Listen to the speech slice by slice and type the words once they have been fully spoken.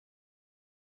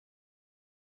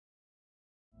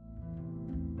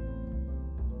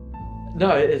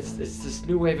No, it's this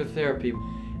new wave of therapy,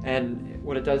 and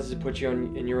what it does is it puts you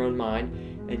in your own mind,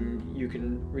 and you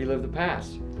can relive the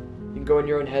past. You can go in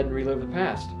your own head and relive the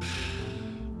past.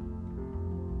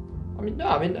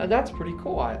 That's pretty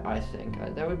cool. I think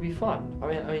that would be fun.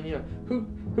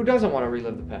 Who doesn't want to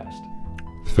relive the past?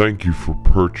 Thank you for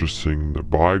purchasing the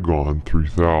Bygone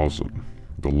 3000,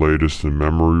 the latest in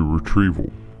memory retrieval.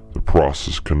 The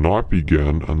process cannot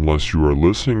begin unless you are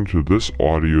listening to this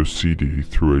audio CD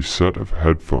through a set of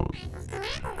headphones.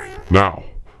 Now,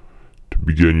 to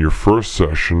begin your first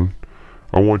session,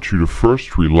 I want you to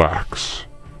first relax.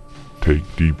 Take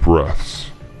deep breaths.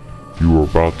 You are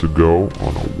about to go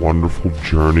on a wonderful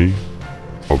journey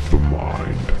of the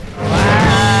mind.